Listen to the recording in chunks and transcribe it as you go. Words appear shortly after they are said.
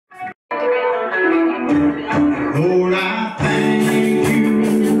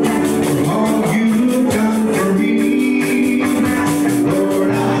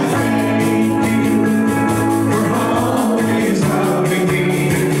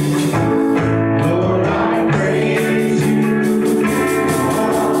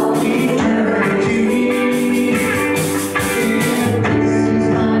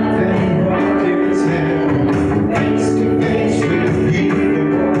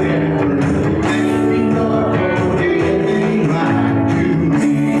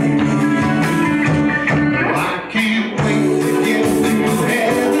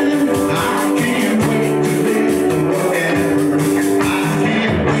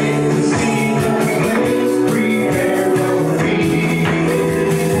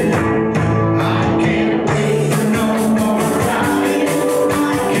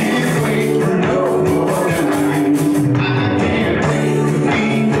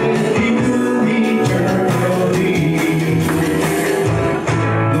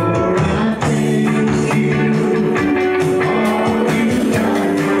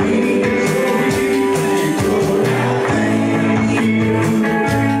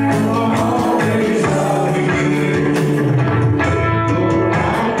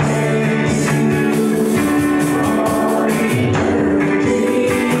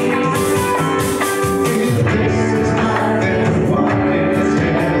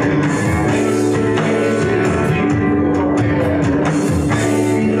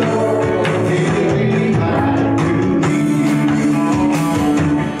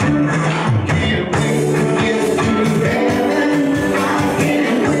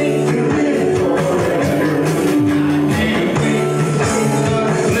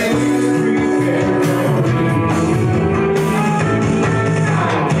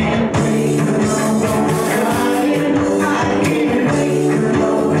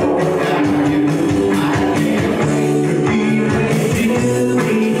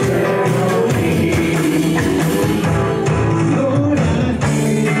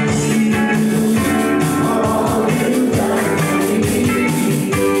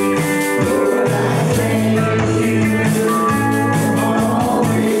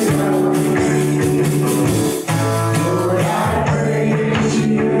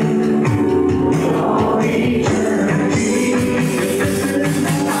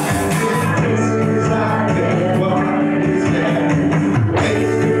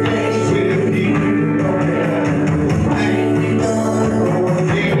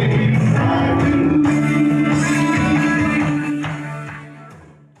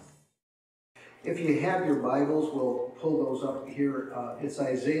If you have your Bibles, we'll pull those up here. It's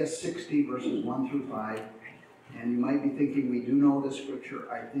Isaiah 60, verses 1 through 5. And you might be thinking, we do know this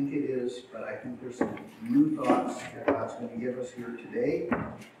scripture. I think it is, but I think there's some new thoughts that God's going to give us here today.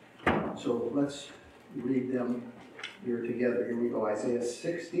 So let's read them here together. Here we go. Isaiah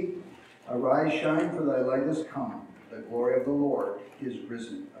 60. Arise, shine, for thy light is come. The glory of the Lord is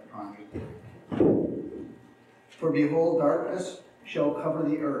risen upon you. For behold, darkness shall cover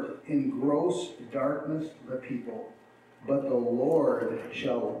the earth, in gross darkness the people. But the Lord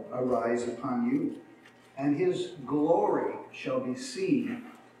shall arise upon you, and his glory shall be seen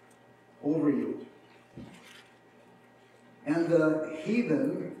over you. And the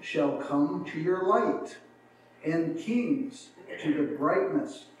heathen shall come to your light, and kings to the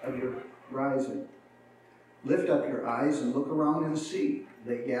brightness of your rising. Lift up your eyes and look around and see.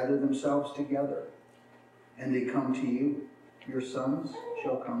 They gather themselves together, and they come to you. Your sons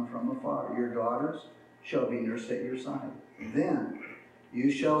shall come from afar. Your daughters shall be nursed at your side. Then you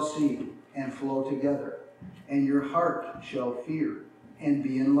shall see and flow together, and your heart shall fear and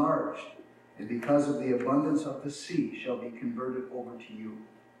be enlarged. And because of the abundance of the sea shall be converted over to you.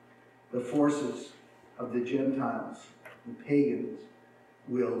 The forces of the Gentiles, the pagans,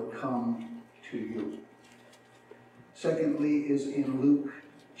 will come to you. Secondly is in Luke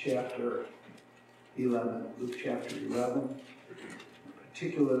chapter 11. Luke chapter 11. I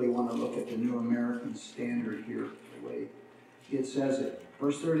particularly want to look at the New American Standard here, the way it says it.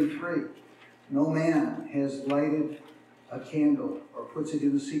 Verse 33. No man has lighted a candle or puts it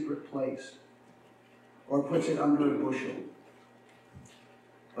in a secret place or puts it under a bushel,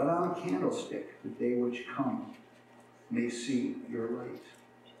 but on a candlestick, that they which come may see your light.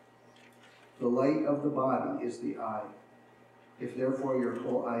 The light of the body is the eye. If therefore your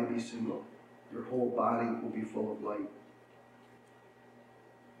whole eye be single, your whole body will be full of light.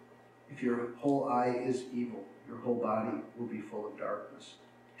 If your whole eye is evil, your whole body will be full of darkness.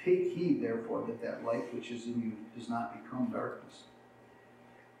 Take heed, therefore, that that light which is in you does not become darkness.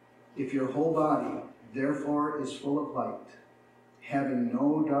 If your whole body, therefore, is full of light, having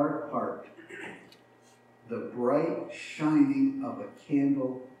no dark part, the bright shining of a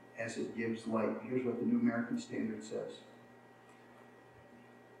candle as it gives light. Here's what the New American Standard says.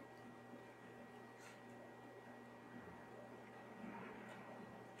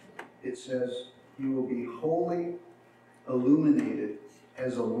 It says, you will be wholly illuminated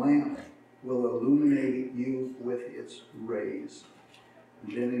as a lamp will illuminate you with its rays.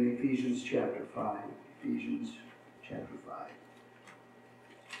 And then in Ephesians chapter 5, Ephesians chapter 5.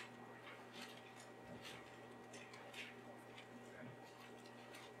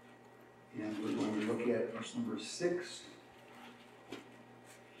 And we're going to look at verse number 6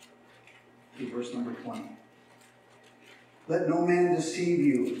 to verse number 20. Let no man deceive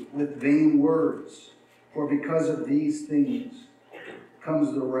you with vain words, for because of these things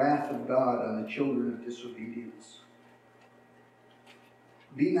comes the wrath of God on the children of disobedience.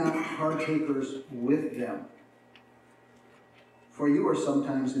 Be not partakers with them. For you are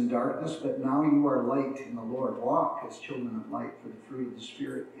sometimes in darkness, but now you are light in the Lord. Walk as children of light, for the fruit of the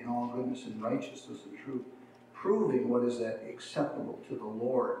Spirit in all goodness and righteousness and truth, proving what is that acceptable to the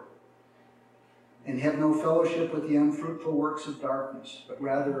Lord. And have no fellowship with the unfruitful works of darkness, but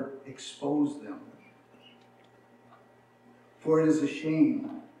rather expose them. For it is a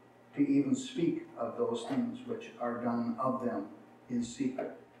shame to even speak of those things which are done of them in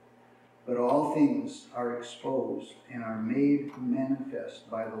secret. But all things are exposed and are made manifest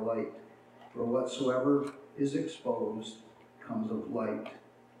by the light. For whatsoever is exposed comes of light.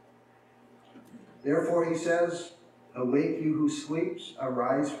 Therefore he says, awake you who sleeps,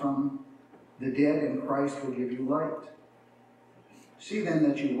 arise from the dead, and Christ will give you light. See then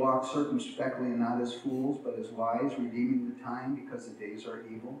that you walk circumspectly, and not as fools, but as wise, redeeming the time, because the days are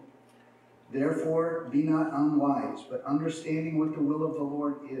evil. Therefore be not unwise, but understanding what the will of the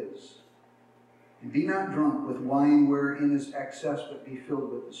Lord is. And be not drunk with wine wherein is excess, but be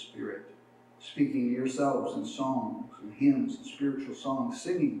filled with the Spirit, speaking to yourselves in songs and hymns and spiritual songs,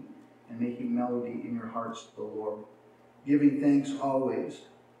 singing and making melody in your hearts to the Lord, giving thanks always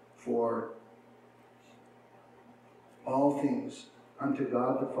for all things unto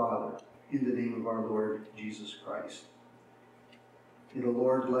God the Father, in the name of our Lord Jesus Christ. May the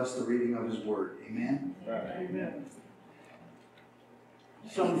Lord bless the reading of his word. Amen? Amen.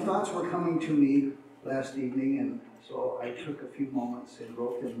 Some thoughts were coming to me last evening, and so I took a few moments and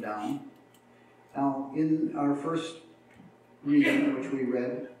wrote them down. Now, in our first reading, which we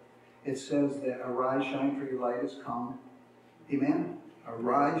read, it says that arise, shine, for your light is come. Amen?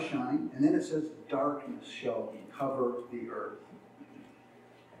 Arise, shine. And then it says darkness shall cover the earth.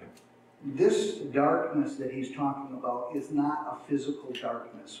 this darkness that he's talking about is not a physical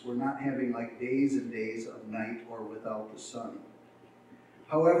darkness. We're not having like days and days of night or without the sun.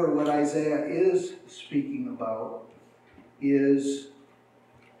 However, what Isaiah is speaking about is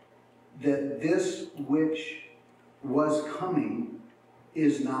that this which was coming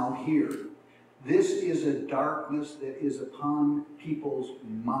is now here. This is a darkness that is upon people's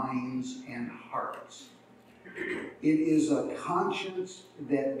minds and hearts. It is a conscience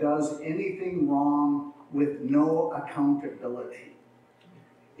that does anything wrong with no accountability.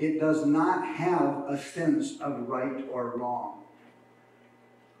 It does not have a sense of right or wrong.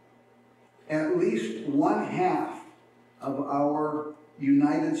 At least 1/2 of our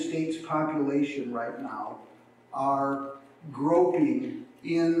United States population right now are groping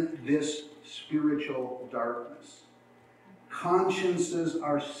in this spiritual darkness. Consciences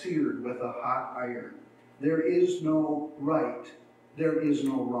are seared with a hot iron. There is no right. There is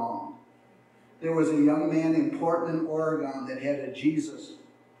no wrong. There was a young man in Portland, Oregon that had a Jesus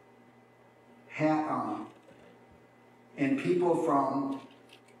hat on. And people from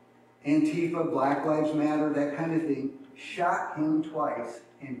Antifa, Black Lives Matter, that kind of thing, shot him twice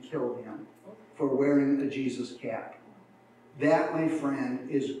and killed him for wearing a Jesus cap. That, my friend,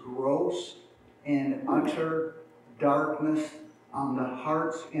 is gross and utter darkness on the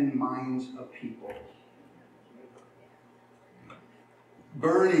hearts and minds of people.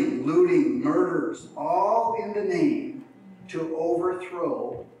 Burning, looting, murders, all in the name to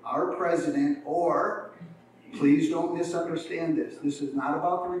overthrow our president, or, please don't misunderstand this, this is not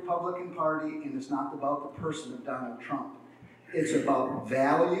about the Republican Party and it's not about the person of Donald Trump. It's about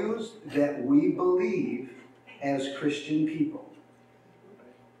values that we believe as Christian people.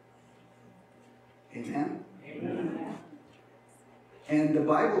 Amen? Amen. And the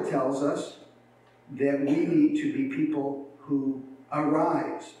Bible tells us that we need to be people who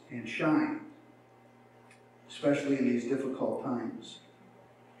arise and shine, especially in these difficult times.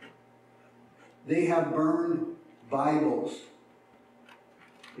 They have burned Bibles.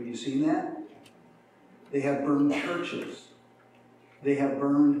 Have you seen that? They have burned churches. They have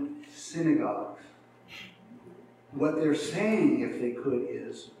burned synagogues. What they're saying, if they could,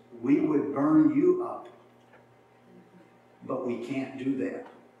 is, we would burn you up. But we can't do that.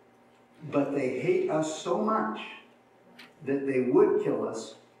 But they hate us so much that they would kill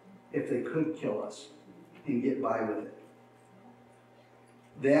us if they could kill us and get by with it.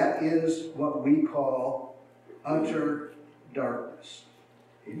 That is what we call utter darkness.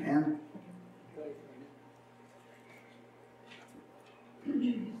 Amen?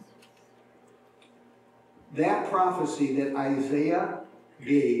 That prophecy that Isaiah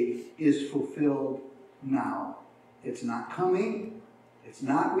gave is fulfilled now. It's not coming. It's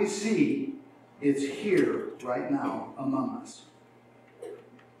not we see. It's here right now among us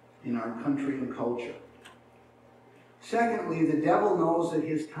in our country and culture. Secondly, the devil knows that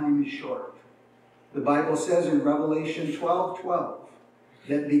his time is short. The Bible says in Revelation 12:12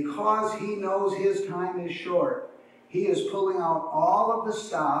 that because he knows his time is short, he is pulling out all of the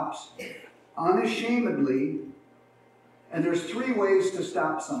stops unashamedly. And there's 3 ways to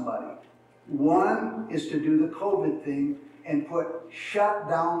stop somebody. One is to do the COVID thing and shut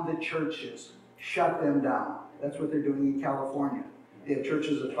down the churches. Shut them down. That's what they're doing in California. They have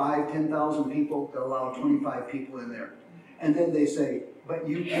churches of 5,000, 10,000 people. They'll allow 25 people in there. And then they say, but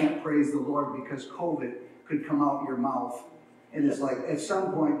you can't praise the Lord because COVID could come out your mouth. And it's like, at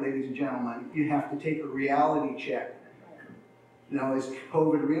some point, ladies and gentlemen, you have to take a reality check. Now, is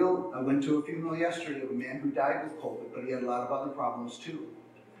COVID real? I went to a funeral yesterday of a man who died with COVID, but he had a lot of other problems too.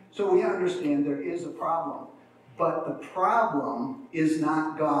 So we understand there is a problem. But the problem is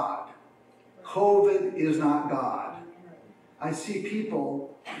not God. COVID is not God. I see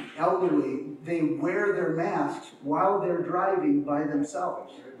people, elderly, they wear their masks while they're driving by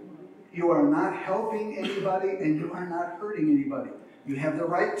themselves. You are not helping anybody and you are not hurting anybody. You have the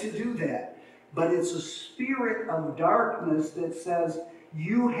right to do that. But it's a spirit of darkness that says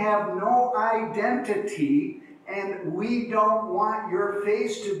you have no identity and we don't want your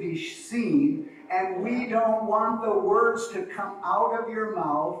face to be seen and we don't want the words to come out of your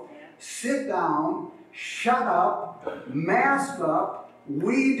mouth. Sit down, shut up, mask up.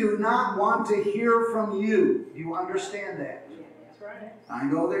 We do not want to hear from you. Do you understand that? That's right. I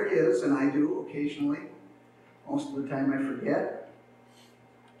know there is, and I do occasionally. Most of the time I forget.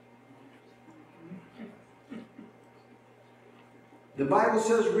 The Bible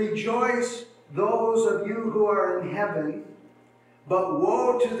says, rejoice those of you who are in heaven. But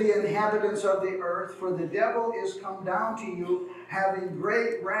woe to the inhabitants of the earth, for the devil is come down to you, having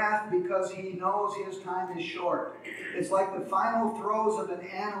great wrath, because he knows his time is short. It's like the final throes of an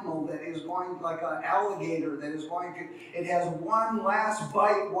animal that is going, like an alligator that is going to, it has one last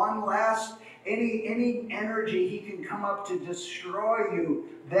bite, one last, any energy he can come up to destroy you.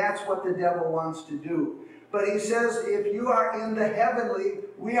 That's what the devil wants to do. But he says, if you are in the heavenly,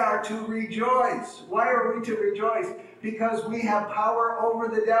 we are to rejoice. Why are we to rejoice? Because we have power over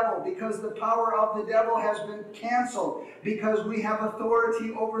the devil. Because the power of the devil has been canceled. Because we have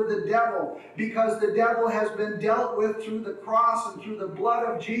authority over the devil. Because the devil has been dealt with through the cross and through the blood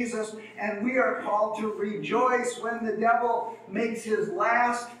of Jesus. And we are called to rejoice when the devil makes his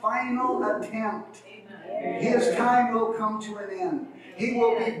last, final attempt. His time will come to an end. He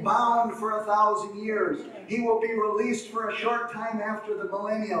will be bound for 1,000 years. He will be released for a short time after the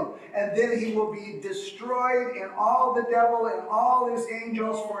millennium. And then he will be destroyed, and all the devil and all his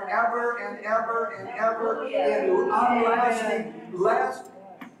angels forever and ever and ever in unlasting,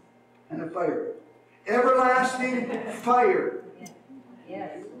 and a fire. Everlasting fire.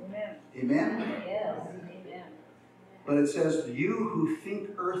 Yes. Amen? Yes. Amen. But it says, you who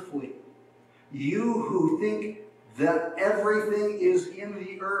think earthly, you who think that everything is in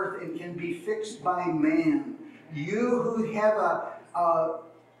the earth and can be fixed by man, you who have a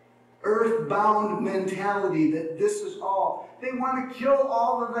earthbound mentality that this is all, they want to kill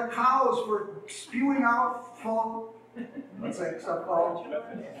all of the cows for spewing out what's that stuff called?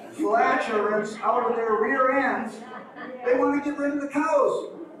 Flatulence out of their rear ends. They want to get rid of the cows.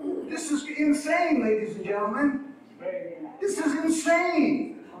 This is insane, ladies and gentlemen. This is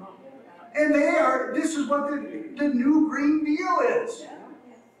insane. And this is what the new Green Deal is.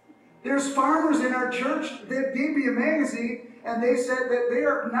 There's farmers in our church that gave me a magazine, and they said that they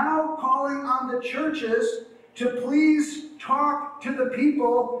are now calling on the churches to please talk to the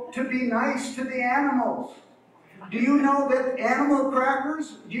people to be nice to the animals. Do you know that animal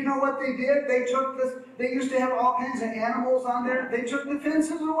crackers, do you know what they did? They used to have all kinds of animals on there. They took the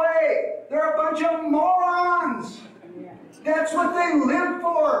fences away. They're a bunch of morons. That's what they live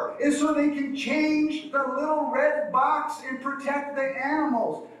for, is so they can change the little red box and protect the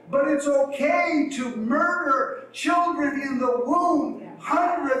animals. But it's okay to murder children in the womb,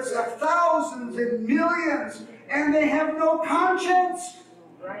 hundreds of thousands and millions, and they have no conscience.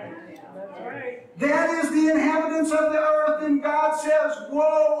 Right. That's right. That is the inhabitants of the earth, and God says,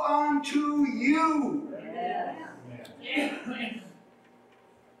 woe unto you. Yes.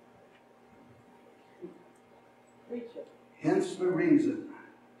 Hence the reason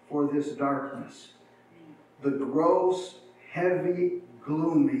for this darkness, the gross, heavy,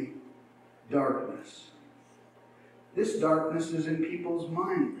 gloomy darkness. This darkness is in people's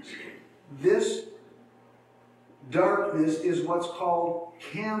minds. This darkness is what's called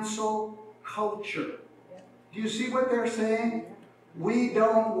cancel culture. Do you see what they're saying? We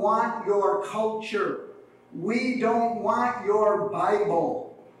don't want your culture. We don't want your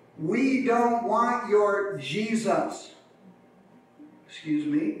Bible. We don't want your Jesus. Excuse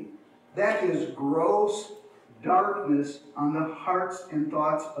me? That is gross darkness on the hearts and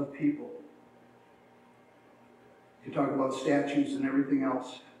thoughts of people. You talk about statues and everything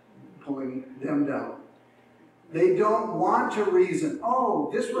else, pulling them down. They don't want to reason. Oh,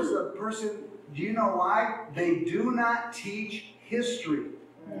 this was a person. Do you know why? They do not teach history.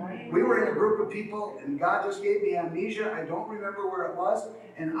 We were in a group of people, and God just gave me amnesia. I don't remember where it was.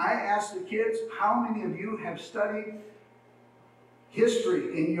 And I asked the kids, how many of you have studied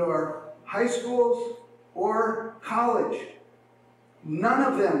history in your high schools or college? None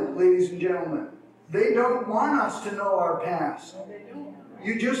of them, ladies and gentlemen. They don't want us to know our past.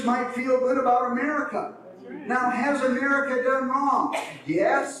 You just might feel good about America. Now, has America done wrong?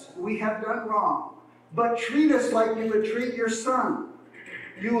 Yes, we have done wrong. But treat us like you would treat your son.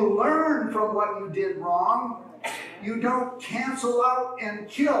 You learn from what you did wrong. You don't cancel out and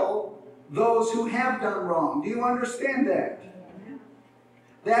kill those who have done wrong. Do you understand that?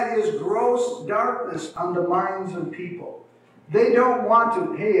 That is gross darkness on the minds of people. They don't want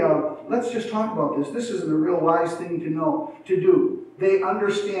to, hey, let's just talk about this. This isn't a real wise thing to do. They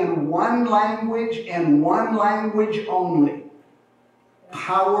understand one language and one language only.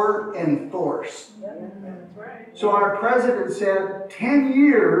 Power and force. So our president said, 10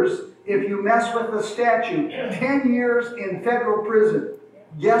 years if you mess with the statute, 10 years in federal prison.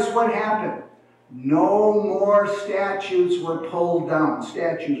 Guess what happened? No more statutes were pulled down.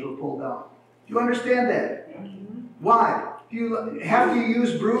 Statues were pulled down. Do you understand that? Why? You have to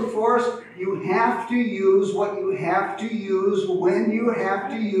use brute force. You have to use what you have to use when you have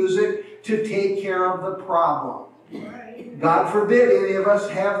to use it to take care of the problem. God forbid any of us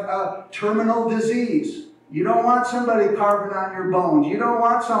have a terminal disease. You don't want somebody carving on your bones. You don't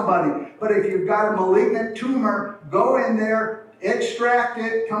want somebody. But if you've got a malignant tumor, go in there, extract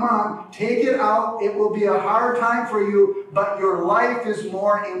it, come on, take it out. It will be a hard time for you, but your life is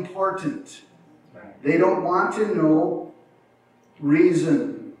more important. They don't want to know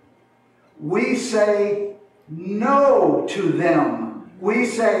reason. We say no to them. We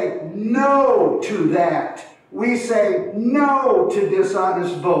say no to that. We say no to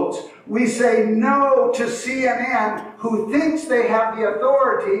dishonest votes. We say no to CNN, who thinks they have the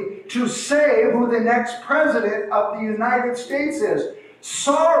authority to say who the next president of the United States is.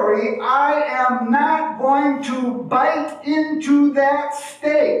 Sorry, I am not going to bite into that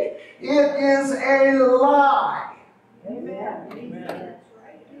steak. It is a lie. Amen. Amen.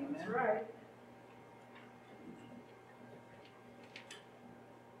 That's right.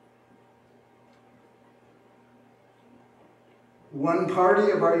 One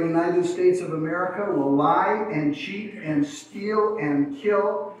party of our United States of America will lie and cheat and steal and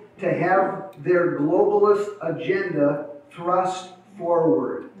kill to have their globalist agenda thrust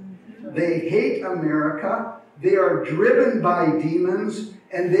forward. They hate America. They are driven by demons,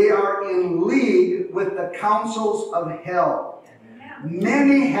 and they are in league with the councils of hell.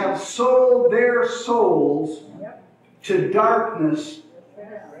 Many have sold their souls to darkness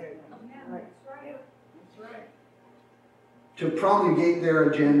to promulgate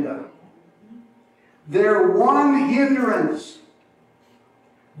their agenda. Their one hindrance,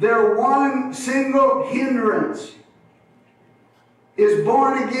 their one single hindrance is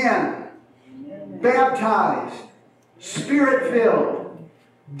born again, baptized, spirit-filled,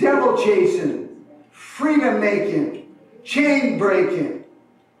 devil-chasing, freedom-making, chain-breaking,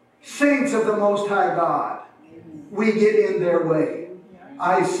 saints of the Most High God. We get in their way.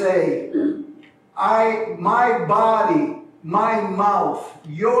 I say, my body, my mouth,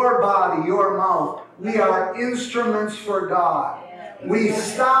 your body, your mouth, we are instruments for God. We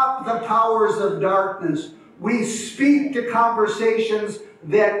stop the powers of darkness. We speak to conversations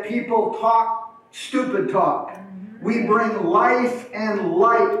that people talk, stupid talk. We bring life and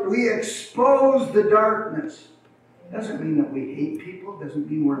light. We expose the darkness. Doesn't mean that we hate people. Doesn't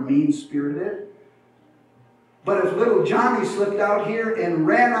mean we're mean-spirited. But if little Johnny slipped out here and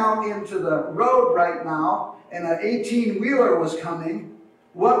ran out into the road right now, and an 18-wheeler was coming,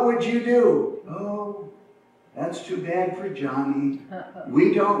 what would you do? Oh, that's too bad for Johnny.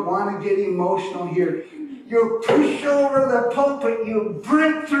 We don't want to get emotional here. You push over the pulpit, you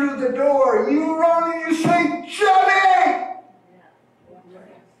break through the door, you run and you say, Johnny!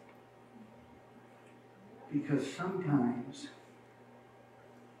 Because sometimes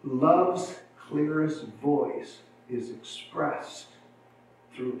love's clearest voice is expressed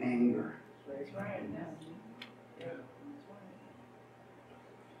through anger. That's right.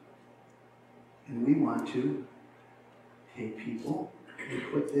 And we want to take people and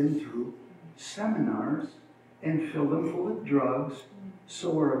put them through seminars and fill them full of drugs, so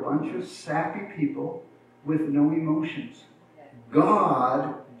we're a bunch of sappy people with no emotions.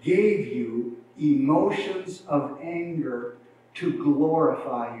 God gave you emotions of anger to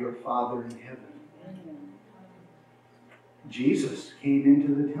glorify your Father in heaven. Jesus came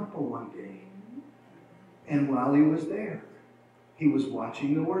into the temple one day, and while he was there, he was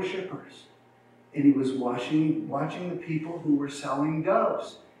watching the worshipers. And he was watching the people who were selling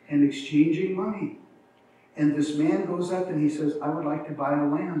doves and exchanging money. And this man goes up and he says, I would like to buy a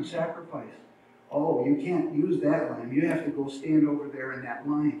lamb sacrifice. Oh, you can't use that lamb. You have to go stand over there in that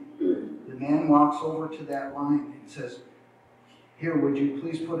line. The man walks over to that line and says, here, would you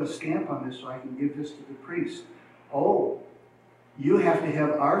please put a stamp on this so I can give this to the priest? Oh, you have to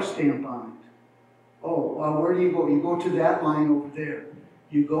have our stamp on it. Oh, well, where do you go? You go to that line over there.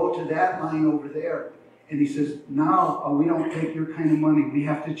 You go to that line over there. And he says, now we don't take your kind of money. We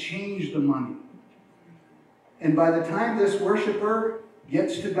have to change the money. And by the time this worshiper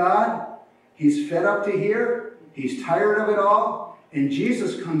gets to God, he's fed up to here. He's tired of it all. And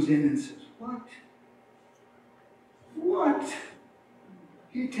Jesus comes in and says, what? What?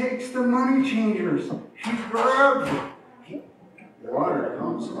 He takes the money changers. He grabs it. Water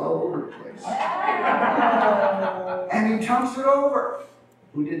comes all over the place. And he dumps it over.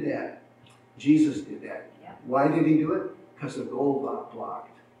 Who did that? Jesus did that. Why did he do it? Because the goal got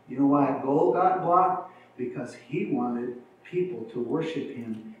blocked. You know why a goal got blocked? Because he wanted people to worship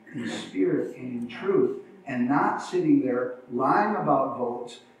him in spirit and in truth, and not sitting there lying about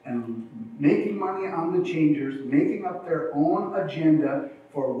votes and making money on the changers, making up their own agenda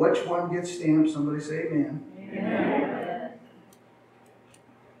for which one gets stamped. Somebody say amen. Amen.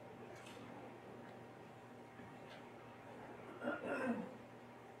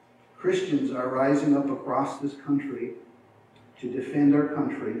 Christians are rising up across this country to defend our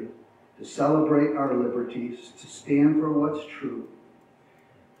country, to celebrate our liberties, to stand for what's true,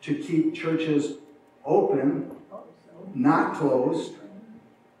 to keep churches open, not closed.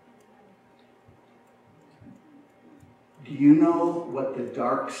 Do you know what the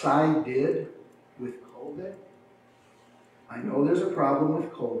dark side did with COVID? I know there's a problem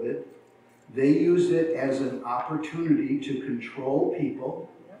with COVID. They used it as an opportunity to control people.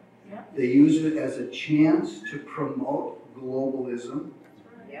 They used it as a chance to promote globalism.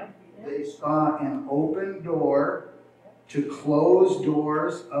 They saw an open door to close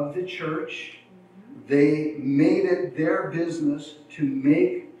doors of the church. They made it their business to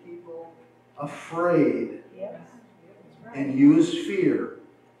make people afraid and use fear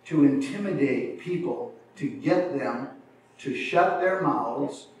to intimidate people, to get them to shut their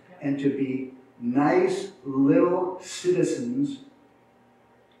mouths and to be nice little citizens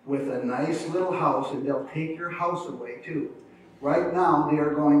with a nice little house, and they'll take your house away too. Right now, they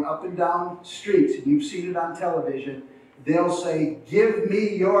are going up and down streets, and you've seen it on television. They'll say, "Give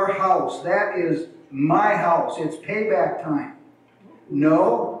me your house. That is my house. It's payback time."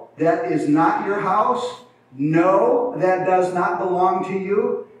 No, that is not your house. No, that does not belong to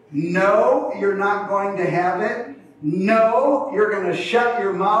you. No, you're not going to have it. No, you're going to shut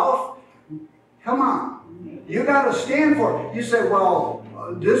your mouth. Come on. You got to stand for it. You say, well,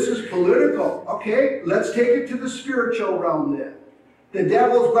 this is political. Okay, let's take it to the spiritual realm then. The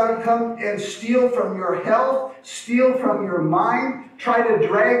devil's going to come and steal from your health, steal from your mind, try to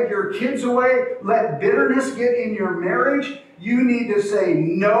drag your kids away, let bitterness get in your marriage. You need to say,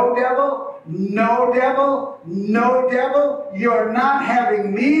 no, devil, no, devil, no, devil. You're not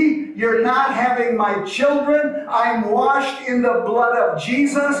having me. You're not having my children. I'm washed in the blood of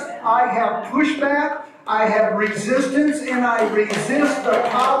Jesus. I have pushback. I have resistance, and I resist the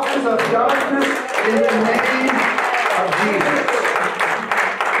powers of darkness in the name of Jesus.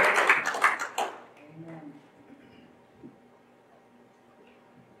 Amen.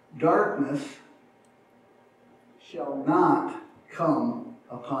 Darkness shall not come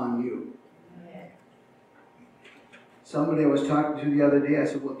upon you. Somebody I was talking to the other day, I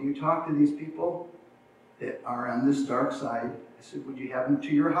said, well, do you talk to these people that are on this dark side? I said, would you have them to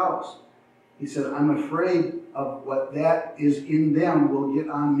your house? He said, I'm afraid of what that is in them will get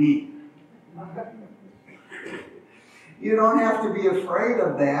on me. You don't have to be afraid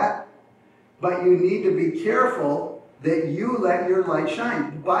of that, but you need to be careful that you let your light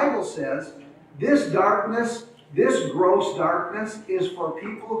shine. The Bible says this darkness, this gross darkness, is for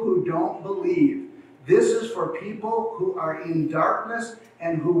people who don't believe. This is for people who are in darkness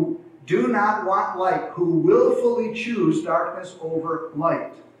and who do not want light, who willfully choose darkness over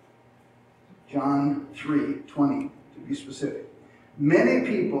light. John 3:20, to be specific. Many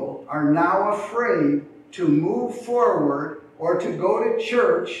people are now afraid to move forward or to go to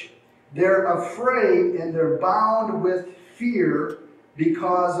church. They're afraid and they're bound with fear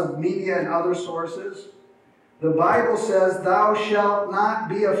because of media and other sources. The Bible says, thou shalt not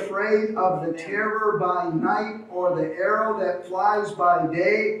be afraid of the terror by night or the arrow that flies by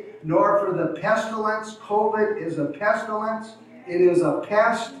day, nor for the pestilence. COVID is a pestilence. It is a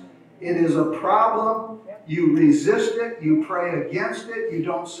pest. It is a problem. You resist it. You pray against it. You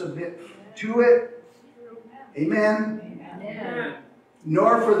don't submit to it. Amen. Amen.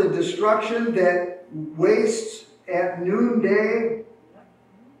 Nor for the destruction that wastes at noonday.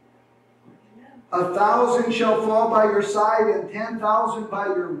 1,000 shall fall by your side and 10,000 by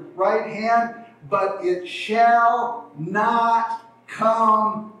your right hand, but it shall not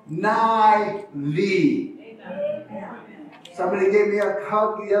come nigh thee. Amen. Somebody gave me a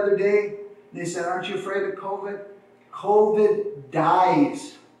hug the other day. They said, aren't you afraid of COVID? COVID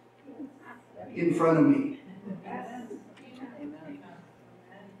dies in front of me.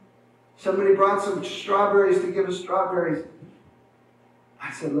 Somebody brought some strawberries to give us strawberries.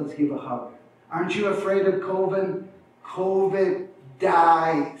 I said, let's give a hug. Aren't you afraid of COVID? COVID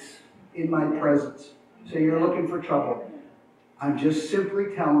dies in my presence. So you're looking for trouble. I'm just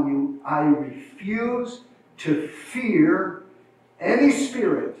simply telling you, I refuse to fear any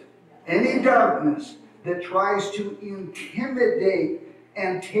spirit, any darkness that tries to intimidate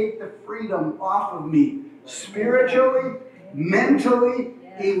and take the freedom off of me, spiritually, mentally,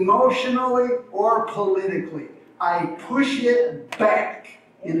 emotionally, or politically. I push it back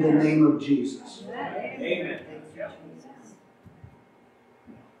in the name of Jesus. Amen.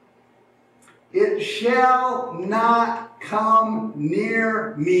 It shall not come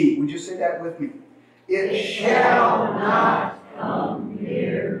near me. Would you say that with me? It shall not come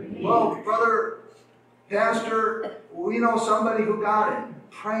near me. Well, brother, pastor, we know somebody who got it.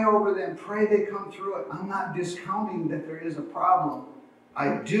 pray over them, pray they come through it. I'm not discounting that there is a problem.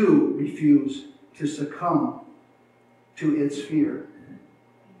 I do refuse to succumb to its fear.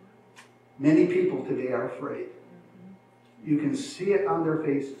 Many people today are afraid. You can see it on their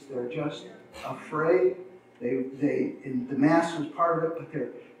faces. They're just afraid. And the mask is part of it, but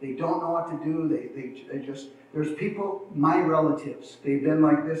they don't know what to do. They just, there's people, my relatives, they've been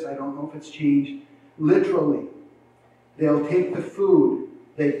like this. I don't know if it's changed. Literally, they'll take the food,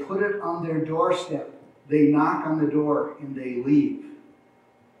 they put it on their doorstep, they knock on the door, and they leave.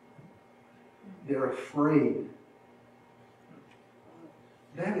 They're afraid.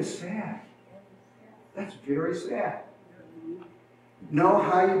 That is sad. That's very sad. Know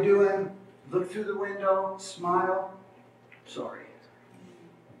how you doing? Look through the window, smile. Sorry.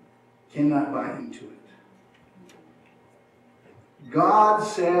 Cannot buy into it. God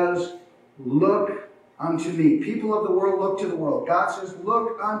says, look unto me. People of the world look to the world. God says,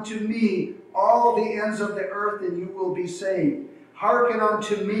 look unto me, all the ends of the earth, and you will be saved. Hearken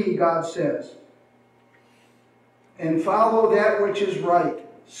unto me, God says, and follow that which is right.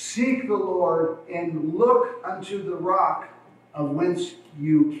 Seek the Lord and look unto the rock of whence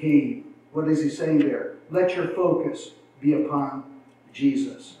you came. What is he saying there? Let your focus be upon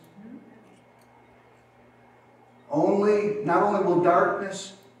Jesus. Not only will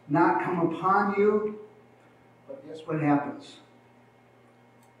darkness not come upon you, but guess what happens?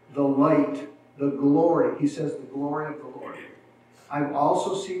 The light, the glory, he says the glory of the Lord. I've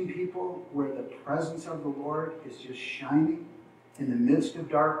also seen people where the presence of the Lord is just shining in the midst of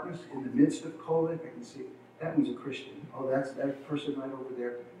darkness, in the midst of COVID. I can see that one's a Christian. Oh, that's that person right over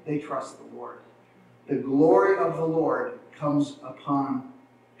there. They trust the Lord. The glory of the Lord comes upon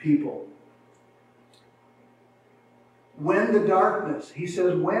people. When the darkness, he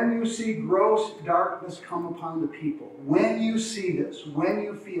says, when you see gross darkness come upon the people, when you see this, when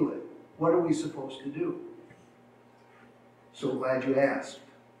you feel it, what are we supposed to do? So glad you asked.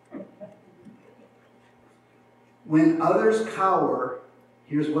 When others cower,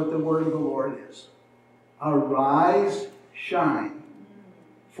 here's what the word of the Lord is. Arise, shine,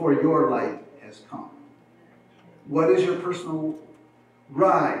 for your light has come. What is your personal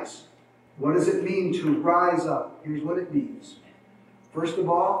rise? What does it mean to rise up? Here's what it means. First of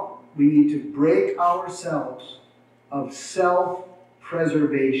all, we need to break ourselves of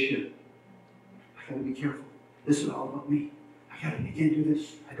self-preservation. I got to be careful. This is all about me. I can't do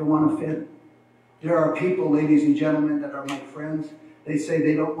this. I don't want to offend. There are people, ladies and gentlemen, that are my friends. They say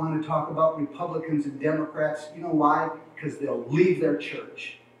they don't want to talk about Republicans and Democrats. You know why? Because they'll leave their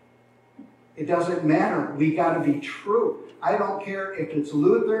church. It doesn't matter. We got to be true. I don't care if it's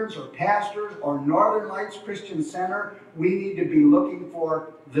Lutherans or pastors or Northern Lights Christian Center. We need to be looking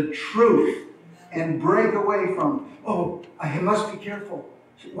for the truth and break away from, oh, I must be careful.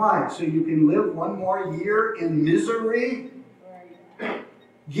 Why? So you can live one more year in misery?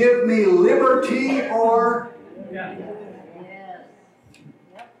 Give me liberty or...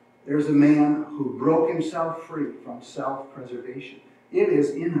 There's a man who broke himself free from self-preservation. It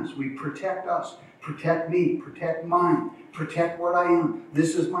is in us. We protect us. Protect me. Protect mine. Protect what I am.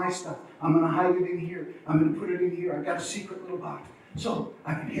 This is my stuff. I'm going to hide it in here. I'm going to put it in here. I've got a secret little box so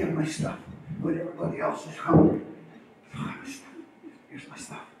I can have my stuff when everybody else is hungry. Here's my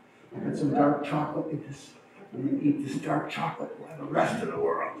stuff. I got some dark chocolate in this. I'm going to eat this dark chocolate while the rest of the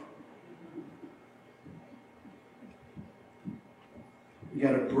world. We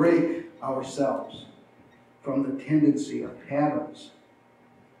got to break ourselves from the tendency of patterns.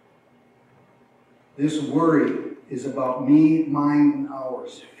 This worry is about me, mine, and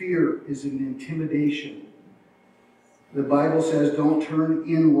ours. Fear is an intimidation. The Bible says, don't turn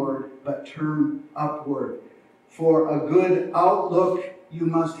inward, but turn upward. For a good outlook, you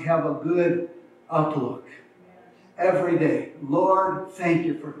must have a good outlook. Every day, Lord, thank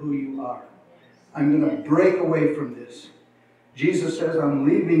you for who you are. I'm going to break away from this. Jesus says, I'm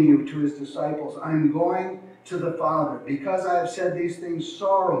leaving you to his disciples. I'm going to the Father. Because I have said these things,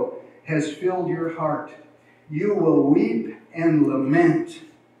 sorrow has filled your heart. You will weep and lament,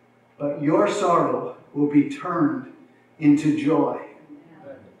 but your sorrow will be turned into joy.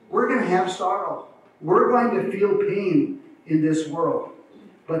 We're going to have sorrow. We're going to feel pain in this world.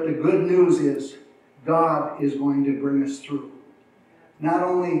 But the good news is God is going to bring us through. Not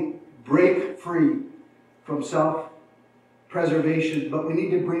only break free from self-preservation, but we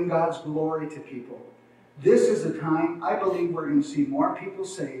need to bring God's glory to people. This is a time, I believe we're going to see more people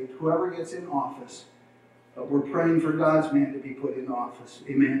saved, whoever gets in office. But we're praying for God's man to be put in office.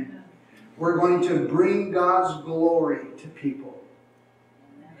 Amen. We're going to bring God's glory to people.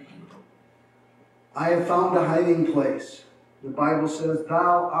 I have found a hiding place. The Bible says,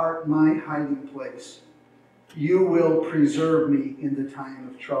 "Thou art my hiding place. You will preserve me in the time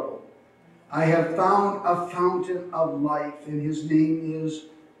of trouble. I have found a fountain of life, and his name is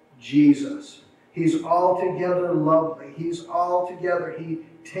Jesus." He's altogether lovely. He's altogether, he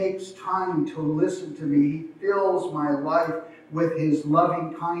takes time to listen to me. He fills my life with his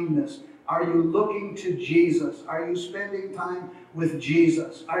loving kindness. Are you looking to Jesus? Are you spending time with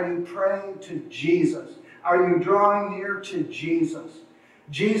Jesus? Are you praying to Jesus? Are you drawing near to Jesus?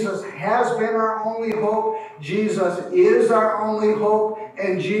 Jesus has been our only hope. Jesus is our only hope.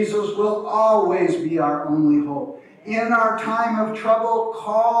 And Jesus will always be our only hope. In our time of trouble,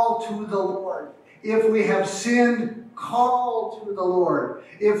 call to the Lord. If we have sinned, call to the Lord.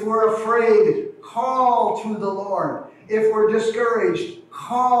 If we're afraid, call to the Lord. If we're discouraged,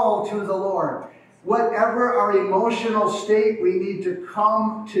 call to the Lord. Whatever our emotional state, we need to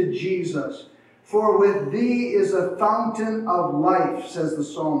come to Jesus. For with thee is a fountain of life, says the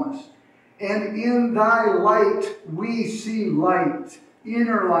psalmist. And in thy light we see light,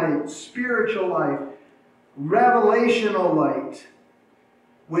 inner light, spiritual life, revelational light.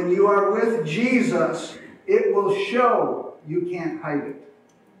 When you are with Jesus, it will show. You can't hide it.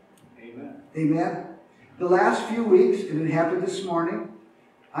 Amen. Amen. The last few weeks, and it happened this morning,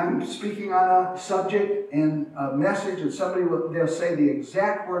 I'm speaking on a subject and a message, and somebody they'll say the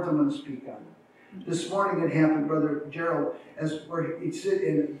exact words I'm going to speak on. This morning it happened, Brother Gerald, as he'd sit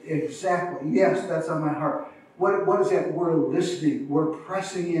in exactly. Yes, that's on my heart. What is that? We're listening. We're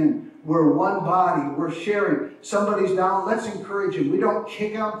pressing in. We're one body. We're sharing. Somebody's down. Let's encourage him. We don't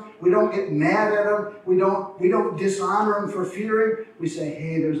kick him. We don't get mad at him. We don't dishonor him for fearing. We say,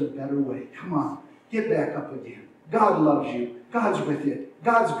 hey, there's a better way. Come on. Get back up again. God loves you. God's with you.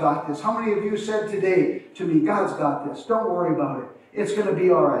 God's got this. How many of you said today to me, God's got this. Don't worry about it. It's going to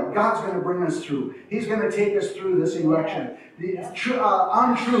be all right. God's going to bring us through. He's going to take us through this election. The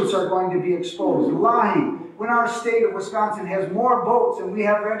untruths are going to be exposed. Lying. When our state of Wisconsin has more votes than we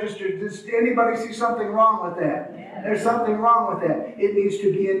have registered, does anybody see something wrong with that? There's something wrong with that. It needs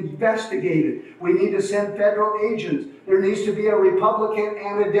to be investigated. We need to send federal agents. There needs to be a Republican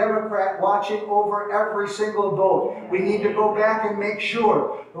and a Democrat watching over every single vote. We need to go back and make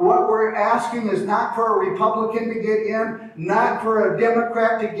sure. What we're asking is not for a Republican to get in, not for a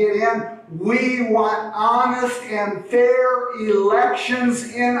Democrat to get in. We want honest and fair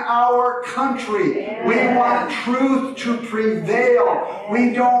elections in our country. We want truth to prevail.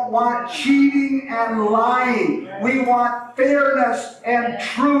 We don't want cheating and lying. We want fairness and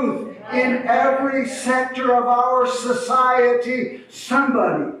truth in every sector of our society.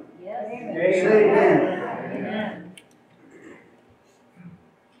 Somebody say amen.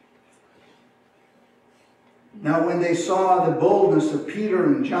 Now when they saw the boldness of Peter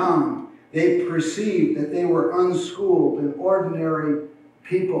and John, they perceived that they were unschooled and ordinary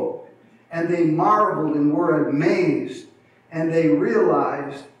people. And they marveled and were amazed. And they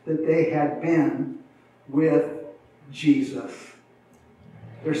realized that they had been with Jesus.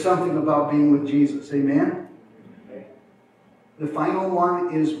 There's something about being with Jesus. Amen? The final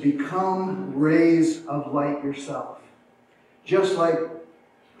one is become rays of light yourself. Just like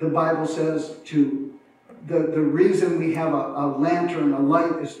the Bible says to the reason we have a lantern, a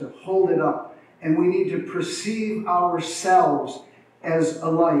light, is to hold it up. And we need to perceive ourselves as a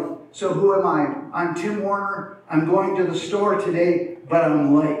light. So who am I? I'm Tim Warner. I'm going to the store today, but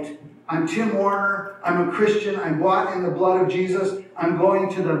I'm light. I'm Tim Warner. I'm a Christian. I'm bought in the blood of Jesus. I'm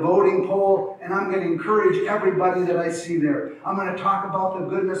going to the voting poll, and I'm going to encourage everybody that I see there. I'm going to talk about the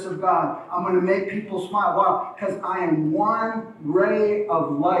goodness of God. I'm going to make people smile. Wow, because I am one ray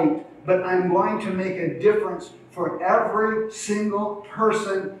of light, but I'm going to make a difference for every single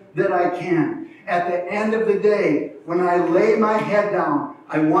person that I can. At the end of the day, when I lay my head down,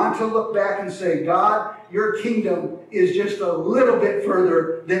 I want to look back and say, God, your kingdom is just a little bit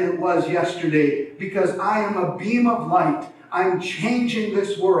further than it was yesterday, because I am a beam of light. I'm changing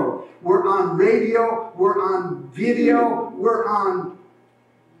this world. We're on radio, we're on video, we're on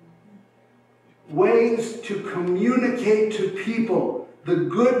ways to communicate to people the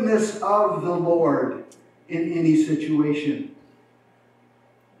goodness of the Lord in any situation.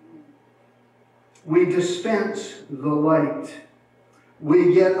 We dispense the light.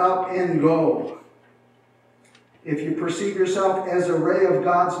 We get up and go. If you perceive yourself as a ray of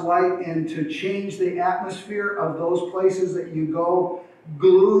God's light and to change the atmosphere of those places that you go,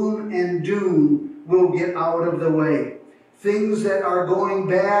 gloom and doom will get out of the way. Things that are going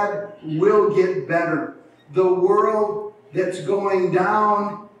bad will get better. The world that's going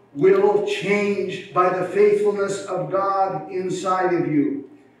down will change by the faithfulness of God inside of you.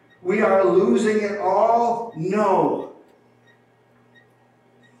 We are losing it all? No.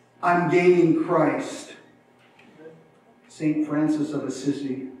 I'm gaining Christ. St. Francis of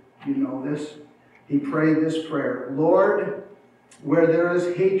Assisi, you know this. He prayed this prayer. Lord, where there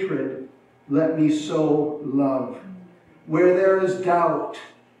is hatred, let me sow love. Where there is doubt,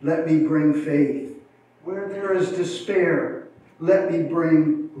 let me bring faith. Where there is despair, let me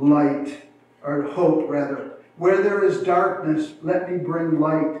bring light, or hope rather. Where there is darkness, let me bring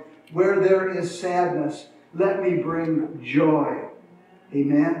light. Where there is sadness, let me bring joy.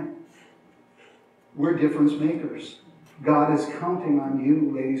 Amen? We're difference makers. God is counting on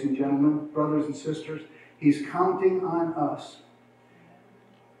you, ladies and gentlemen, brothers and sisters. He's counting on us.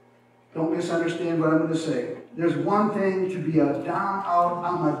 Don't misunderstand what I'm going to say. There's one thing to be a down out,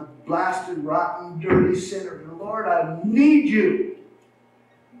 I'm a blasted, rotten, dirty sinner. And Lord, I need you.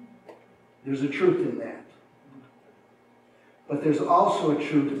 There's a truth in that. But there's also a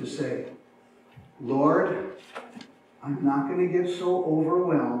truth to say, Lord, I'm not going to get so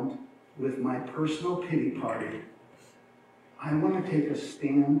overwhelmed with my personal pity party. I want to take a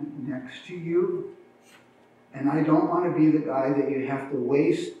stand next to you. And I don't want to be the guy that you have to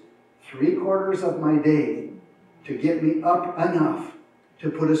waste 3/4 of my day to get me up enough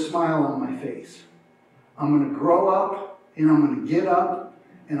to put a smile on my face. I'm going to grow up and I'm going to get up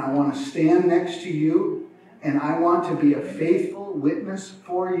and I want to stand next to you and I want to be a faithful witness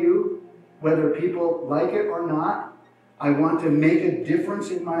for you, whether people like it or not. I want to make a difference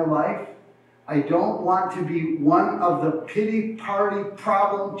in my life. I don't want to be one of the pity party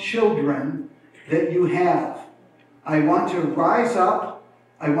problem children that you have. I want to rise up.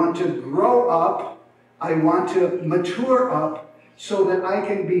 I want to grow up. I want to mature up so that I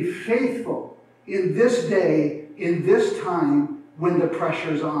can be faithful in this day, in this time when the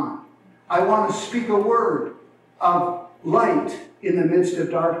pressure's on. I want to speak a word of light in the midst of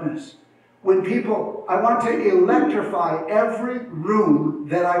darkness. When people, I want to electrify every room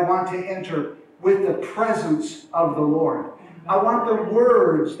that I want to enter with the presence of the Lord. I want the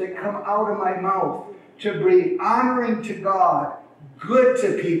words that come out of my mouth to be honoring to God, good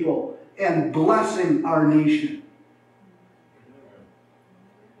to people, and blessing our nation.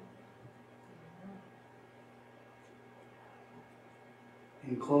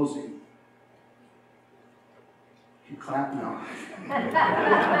 In closing, you clap now.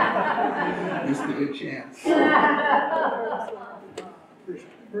 Missed a good chance.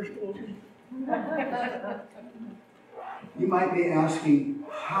 First closing. You might be asking,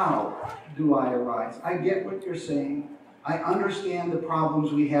 how do I arise? I get what you're saying. I understand the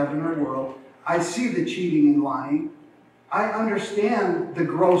problems we have in our world. I see the cheating and lying. I understand the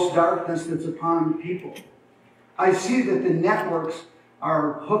gross darkness that's upon people. I see that the networks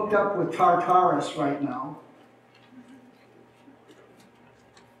are hooked up with Tartarus right now.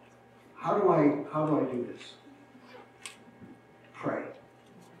 How do I do this? Pray.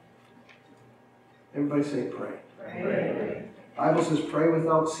 Everybody say pray. Pray. The Bible says pray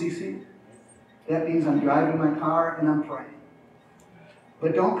without ceasing. That means I'm driving my car and I'm praying.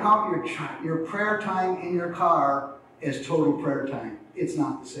 But don't count your prayer time in your car as total prayer time. It's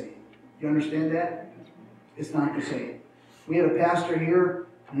not the same. You understand that? It's not the same. We had a pastor here,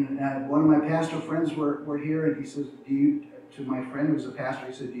 and one of my pastor friends were here, and he says, to my friend who's a pastor,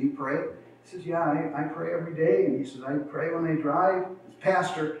 he said, do you pray? He says, yeah, I pray every day. And he says, I pray when I drive. As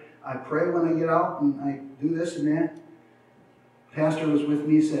pastor, I pray when I get out, and I do this and that. Pastor was with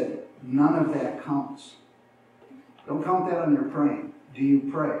me, said, none of that counts. Don't count that on your praying. Do you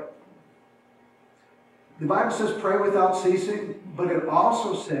pray? The Bible says pray without ceasing, but it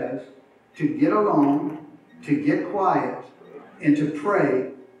also says to get alone, to get quiet, and to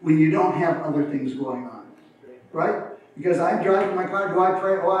pray when you don't have other things going on. Right? Because I'm driving my car, do I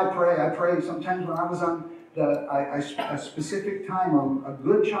pray? Oh, I pray. I pray. Sometimes when I was on a specific time, a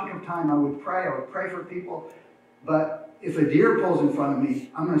good chunk of time, I would pray. I would pray for people. But if a deer pulls in front of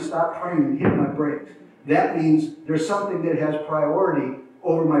me, I'm going to stop praying and hit my brakes. That means there's something that has priority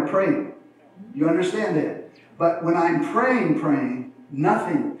over my praying. You understand that? But when I'm praying,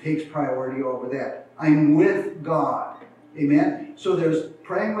 nothing takes priority over that. I'm with God. Amen? So there's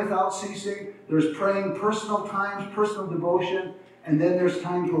praying without ceasing. There's praying personal times, personal devotion. And then there's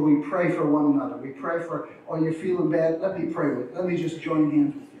times where we pray for one another. We pray for, oh, you're feeling bad? Let me pray with you. Let me just join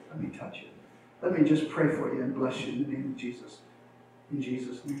hands with you. Let me touch you. Let me just pray for you and bless you in the name of Jesus. In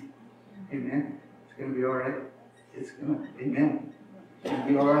Jesus' name. Amen. It's going to be all right. It's going to, amen. It's going to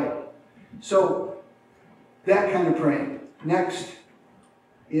be all right. So, that kind of praying. Next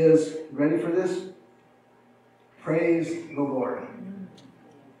is, ready for this? Praise the Lord.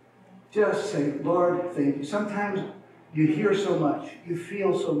 Just say, Lord, thank you. Sometimes you hear so much. You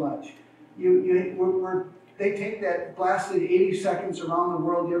feel so much. We're They take that blasted 80 seconds around the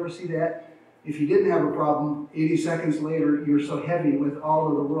world. You ever see that? If you didn't have a problem, 80 seconds later, you're so heavy with all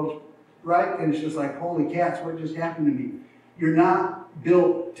of the world's, right? And it's just like, holy cats, what just happened to me? You're not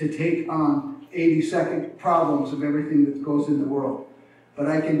built to take on 80-second problems of everything that goes in the world. But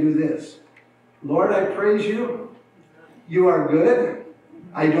I can do this. Lord, I praise you. You are good.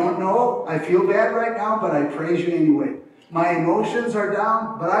 I don't know. I feel bad right now, but I praise you anyway. My emotions are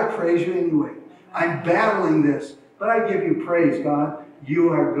down, but I praise you anyway. I'm battling this, but I give you praise, God.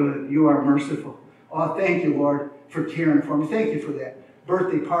 You are good. You are merciful. Oh, thank you, Lord, for caring for me. Thank you for that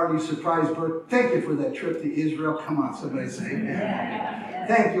birthday party, surprise birth. Thank you for that trip to Israel. Come on, somebody say amen.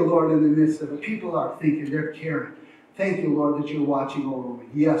 Thank you, Lord, in the midst of it. People are thinking, they're caring. Thank you, Lord, that you're watching over me.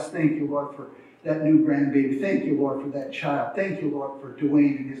 Yes, thank you, Lord, for that new grandbaby. Thank you, Lord, for that child. Thank you, Lord, for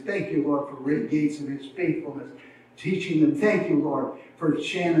Dwayne and his. Thank you, Lord, for Ray Gates and his faithfulness, teaching them. Thank you, Lord, for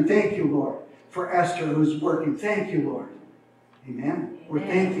Shannon. Thank you, Lord, for Esther, who's working. Thank you, Lord. Amen. We're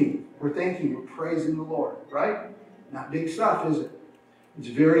thanking. We're thanking. We're praising the Lord, right? Not big stuff, is it? It's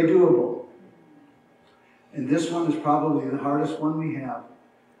very doable. And this one is probably the hardest one we have,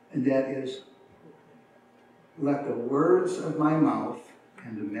 and that is, let the words of my mouth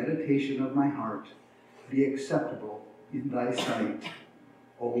and the meditation of my heart be acceptable in thy sight,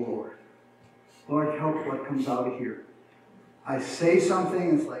 O Lord. Lord, help what comes out of here. I say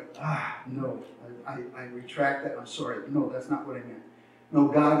something, it's like, no, I retract that. I'm sorry. No, that's not what I meant. No,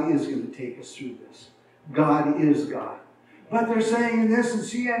 God is going to take us through this. God is God. But they're saying this, and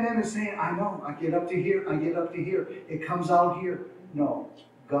CNN is saying, I know, I get up to here, I get up to here. It comes out here. No,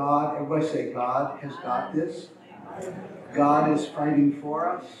 God, everybody say, God has got this. God is fighting for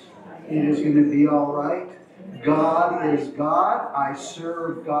us. It is going to be all right. God is God. I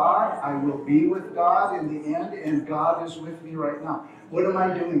serve God. I will be with God in the end, and God is with me right now. What am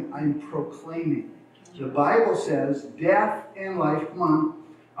I doing? I'm proclaiming. The Bible says death and life, come on,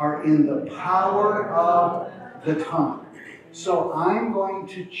 are in the power of the tongue. So I'm going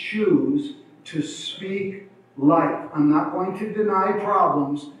to choose to speak life. I'm not going to deny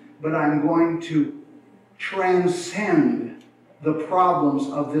problems, but I'm going to transcend the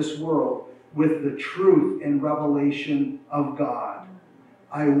problems of this world with the truth and revelation of God.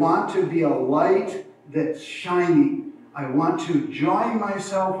 I want to be a light that's shining. I want to join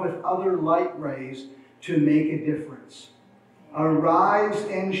myself with other light rays to make a difference. Arise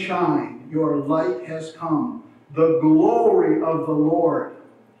and shine, your light has come. The glory of the Lord.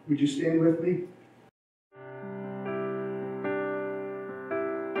 Would you stand with me?